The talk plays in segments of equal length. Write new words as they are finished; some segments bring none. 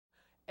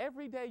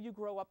every day you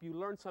grow up, you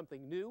learn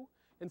something new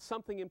and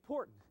something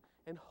important.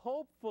 And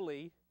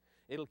hopefully,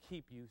 it'll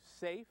keep you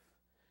safe,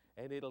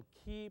 and it'll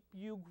keep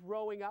you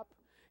growing up,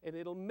 and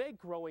it'll make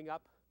growing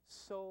up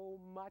so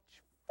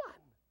much fun.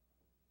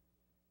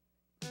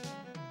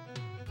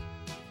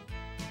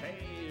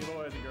 Hey,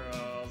 boys and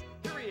girls,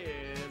 here he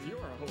is,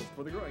 your host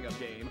for the Growing Up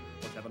Game.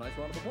 Let's have a nice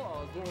round of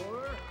applause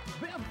for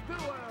Biff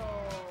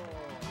Duell!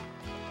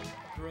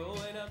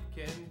 Growing up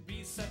can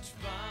be such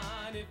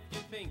fun if you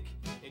think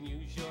and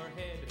use your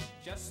head.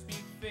 Just be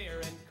fair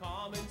and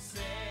common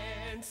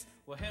sense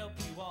will help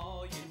you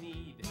all you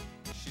need.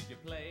 Should you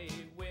play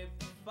with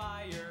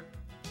fire?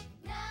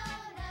 No,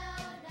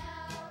 no,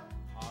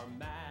 no. Are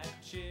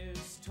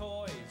matches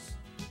toys?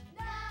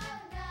 No,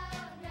 no,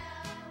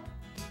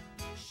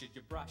 no. Should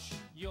you brush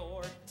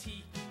your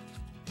teeth?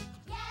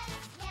 Yes,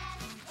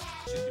 yes,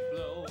 yes. Should you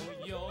blow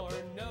your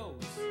nose?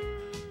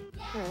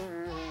 Yes,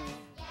 yes,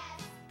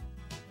 yes.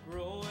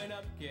 Growing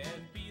up can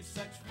be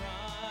such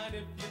fun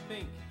if you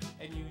think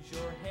and use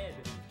your head.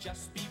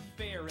 Just be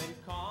fair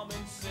and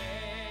common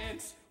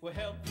sense will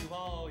help you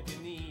all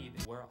you need.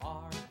 Where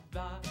are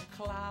the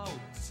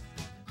clouds?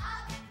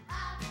 Up,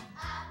 up,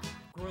 up.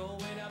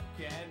 Growing up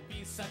can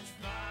be such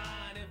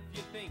fun if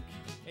you think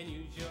and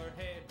use your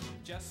head.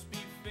 Just be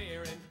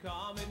fair and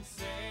common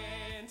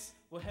sense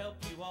will help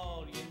you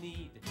all you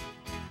need.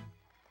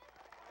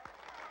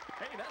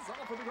 Hey, that's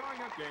all for the Growing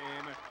Up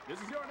Game.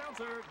 This is your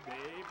announcer,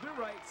 Dave Do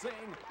Right,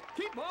 saying,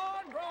 keep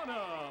on growing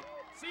up.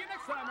 See you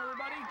next time,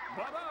 everybody.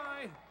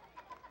 Bye-bye.